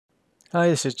Hi,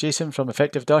 this is Jason from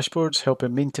Effective Dashboards,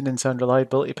 helping maintenance and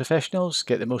reliability professionals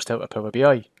get the most out of Power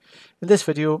BI. In this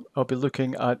video, I'll be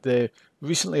looking at the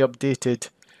recently updated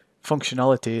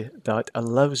functionality that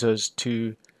allows us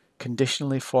to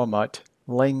conditionally format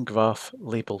line graph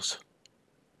labels.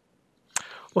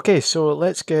 Okay, so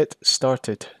let's get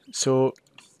started. So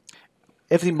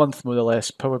every month, more or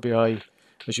less, Power BI,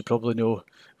 as you probably know,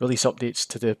 release updates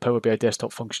to the Power BI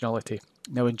desktop functionality.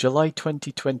 Now in July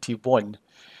 2021,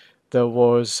 there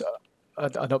was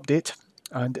an update,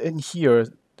 and in here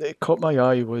it caught my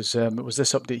eye was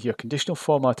this update here, conditional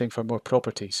formatting for more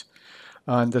properties,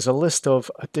 and there's a list of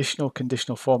additional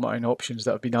conditional formatting options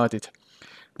that have been added.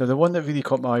 Now the one that really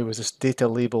caught my eye was this data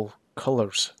label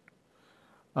colors,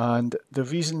 and the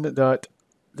reason that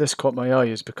this caught my eye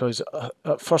is because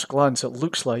at first glance it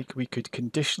looks like we could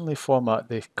conditionally format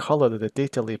the color of the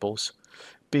data labels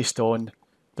based on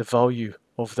the value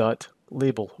of that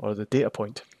label or the data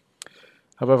point.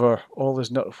 However, all is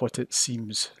not what it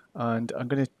seems, and I'm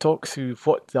going to talk through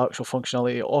what the actual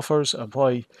functionality it offers and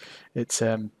why it's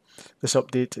this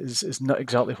update is not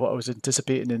exactly what I was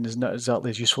anticipating and is not exactly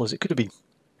as useful as it could have been.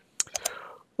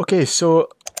 Okay, so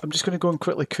I'm just going to go and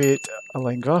quickly create a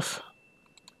line graph.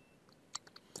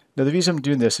 Now the reason I'm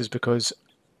doing this is because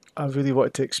I really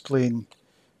wanted to explain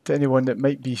to anyone that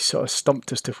might be sort of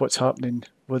stumped as to what's happening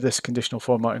with this conditional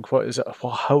formatting,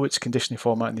 how it's conditionally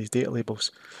formatting these data labels.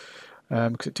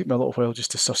 Because it took me a little while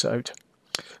just to suss it out.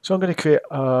 So I'm going to create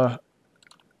I'm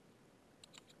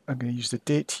going to use the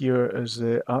date here as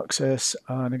the axis,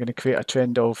 and I'm going to create a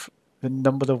trend of the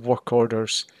number of work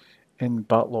orders in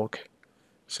backlog.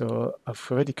 So I've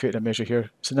already created a measure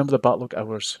here. It's the number of backlog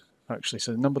hours, actually.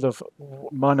 So the number of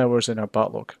man hours in our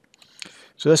backlog.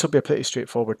 So this will be a pretty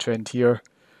straightforward trend here.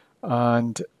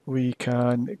 And we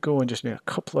can go and just make a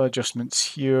couple of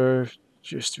adjustments here,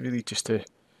 just to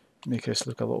make this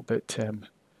look a little bit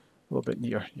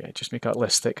neater. Yeah, just make that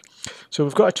less thick. So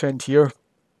we've got a trend here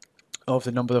of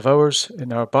the number of hours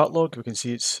in our backlog. We can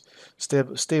see it's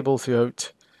stable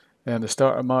throughout the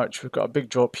start of March. We've got a big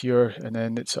drop here, and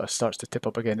then it sort of starts to tip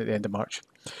up again at the end of March.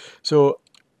 So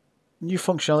new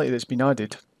functionality that's been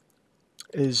added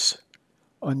is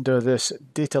under this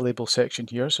data label section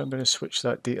here. So I'm going to switch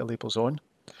that data labels on,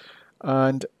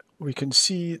 and we can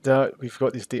see that we've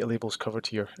got these data labels covered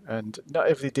here, and not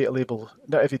every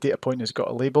data point has got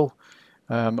a label.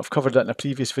 I've covered that in a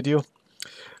previous video.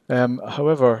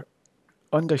 However,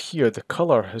 under here, the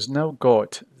color has now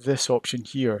got this option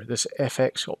here, this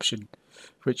FX option,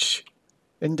 which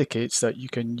indicates that you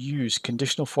can use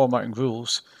conditional formatting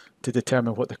rules to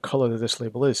determine what the color of this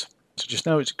label is. So just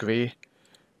now it's grey,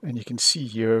 and you can see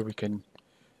here we can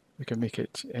make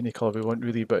it any color we want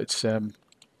really, but it's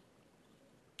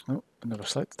oh, I never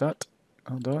selected that.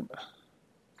 Hold on.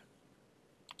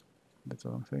 Did the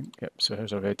wrong thing. Yep, so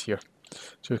here's our red here.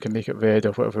 So we can make it red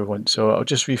or whatever we want. So I'll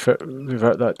just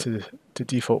revert that to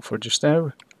default for just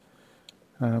now.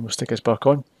 We'll stick this back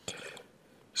on.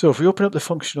 So if we open up the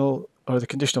functional or the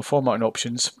conditional formatting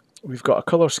options, we've got a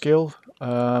color scale,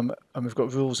 and we've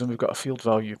got rules, and we've got a field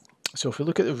value. So if we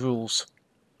look at the rules,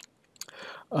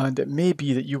 and it may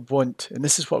be that you want, and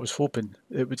this is what I was hoping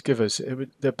it would give us,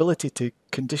 the ability to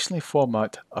conditionally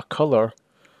format a color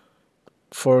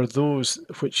for those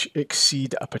which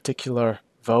exceed a particular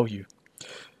value.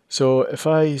 So if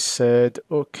I said,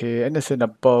 okay, anything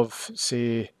above,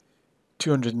 say,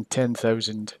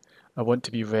 210,000, I want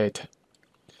to be red.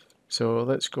 So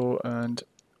let's go and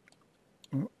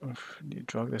I need to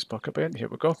drag this back up in. Here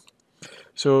we go.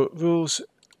 So rules,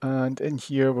 and in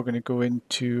here we're going to go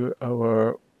into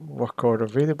our work order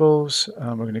variables,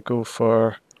 and we're going to go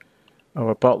for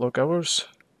our backlog hours.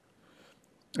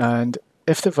 And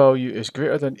if the value is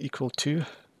greater than or equal to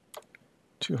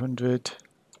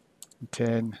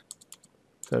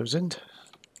 210,000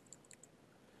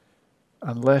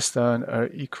 and less than or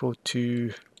equal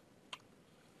to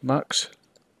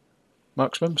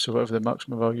maximum, so whatever the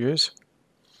maximum value is,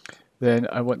 then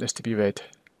I want this to be red.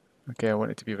 Okay, I want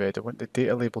it to be red. I want the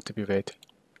data label to be red.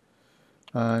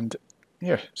 And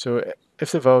yeah, so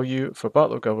if the value for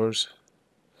backlog hours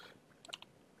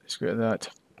is greater than that,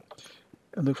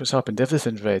 and look what's happened,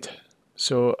 everything's red.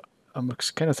 So I'm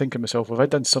kind of thinking to myself, have I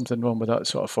done something wrong with that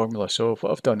sort of formula? So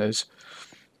what I've done is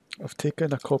I've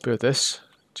taken a copy of this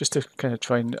just to kind of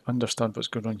try and understand what's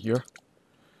going on here,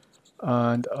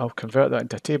 and I'll convert that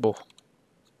into a table,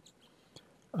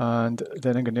 and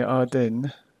then I'm going to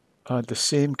add the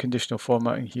same conditional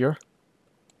formatting here.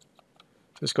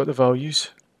 So it's got the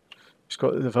values,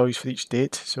 for each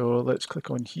date. So let's click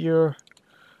on here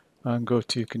and go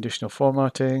to conditional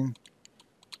formatting,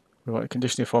 We want to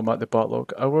conditionally format the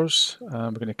backlog hours.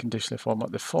 We're going to conditionally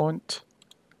format the font.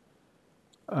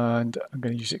 And I'm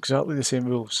going to use exactly the same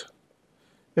rules.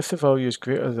 If the value is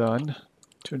greater than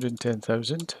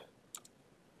 210,000,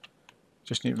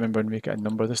 just need to remember and make it a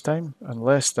number this time, and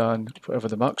less than whatever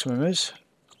the maximum is,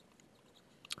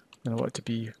 and I want it to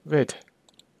be red.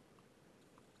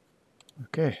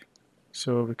 Okay,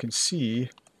 so we can see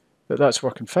that that's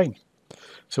working fine.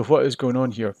 So what is going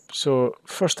on here? So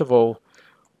first of all,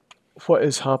 what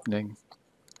is happening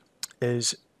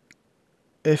is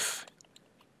if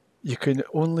you can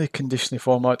only conditionally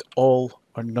format all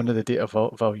or none of the data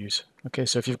values. Okay,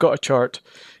 so if you've got a chart,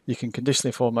 you can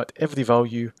conditionally format every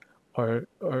value or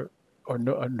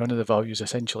none of the values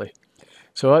essentially.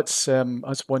 So that's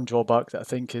one drawback that I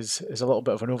think is a little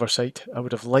bit of an oversight. I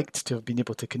would have liked to have been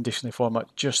able to conditionally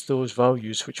format just those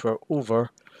values which were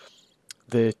over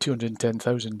the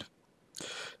 210,000.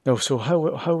 Now, so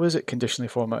how is it conditionally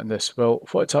formatting this? Well,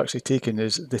 what it's actually taken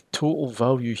is the total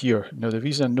value here. Now, the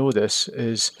reason I know this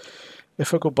is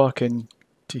if I go back in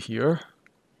to here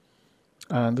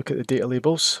and look at the data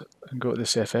labels and go to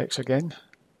this FX again,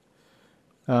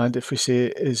 and if we say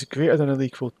is greater than or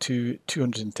equal to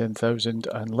 210,000,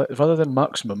 and rather than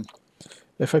maximum,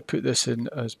 if I put this in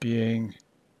as being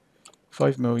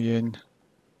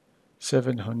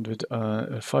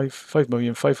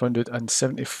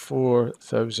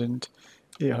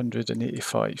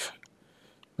 5,574,885,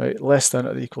 right, less than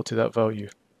or equal to that value,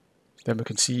 then we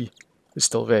can see it's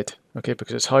still red, okay,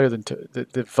 because it's higher than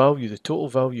the value, the total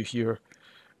value here,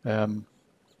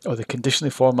 or the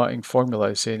conditionally formatting formula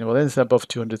is saying, well, anything above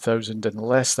 200,000 and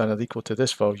less than or equal to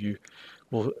this value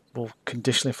will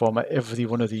conditionally format every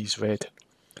one of these red.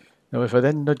 Now, if I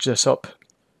then nudge this up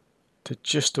to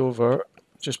just by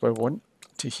 1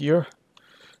 to here,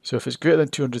 so if it's greater than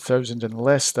 200,000 and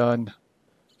less than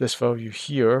this value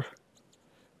here,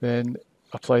 then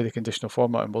apply the conditional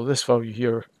formatting. Well, this value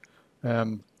here,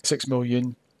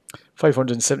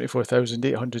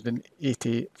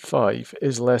 6,574,885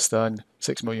 is less than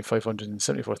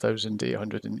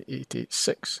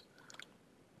 6,574,886.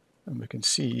 And we can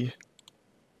see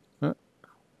that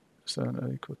is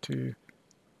that equal to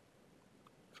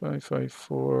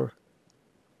 554.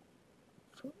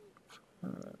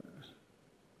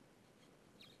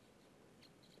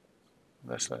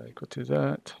 Less than equal to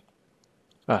that.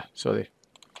 Sorry.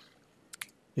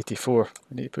 84.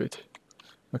 I need to put.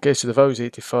 Okay, so the value is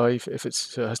 85. If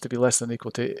so it has to be less than or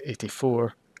equal to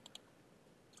 84,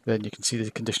 then you can see the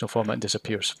conditional formatting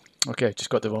disappears. Okay, just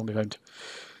got the wrong way round.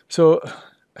 So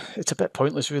it's a bit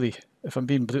pointless, really, if I'm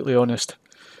being brutally honest,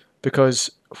 because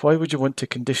why would you want to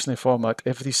conditionally format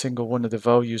every single one of the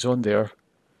values on there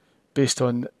based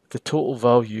on the total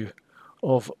value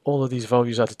of all of these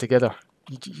values added together?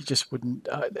 You just wouldn't,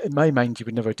 in my mind, you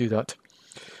would never do that.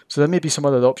 So there may be some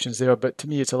other options there, but to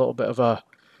me it's a little bit of a,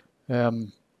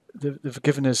 they've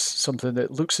given us something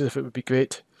that looks as if it would be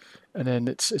great, and then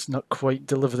it's not quite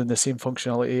delivering the same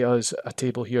functionality as a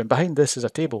table here. And behind this is a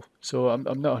table, so I'm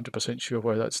not 100% sure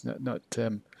why that's not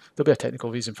there'll be a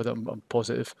technical reason for that, I'm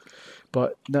positive,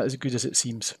 but not as good as it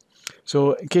seems.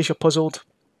 So in case you're puzzled,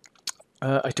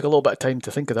 I took a little bit of time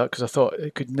to think of that because I thought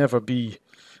it could never be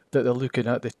that they're looking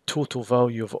at the total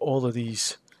value of all of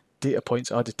these data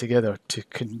points added together to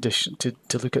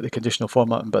look at the conditional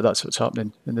formatting, but that's what's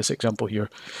happening in this example here.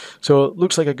 So it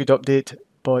looks like a good update,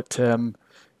 but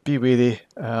be wary.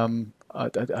 I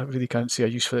really can't see a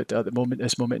use for it at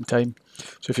this moment in time.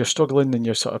 So if you're struggling and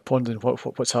you're sort of pondering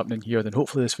what's happening here, then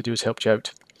hopefully this video has helped you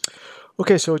out.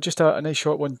 Okay, so just a nice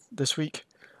short one this week.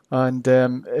 And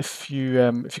if you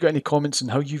got any comments on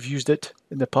how you've used it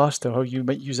in the past or how you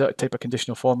might use that type of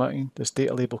conditional formatting, this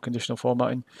data label conditional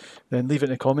formatting, then leave it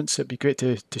in the comments. It'd be great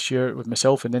to share it with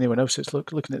myself and anyone else that's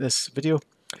looking at this video.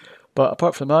 But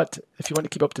apart from that, if you want to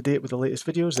keep up to date with the latest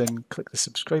videos, then click the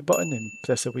subscribe button and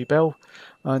press the wee bell,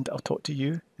 and I'll talk to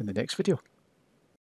you in the next video.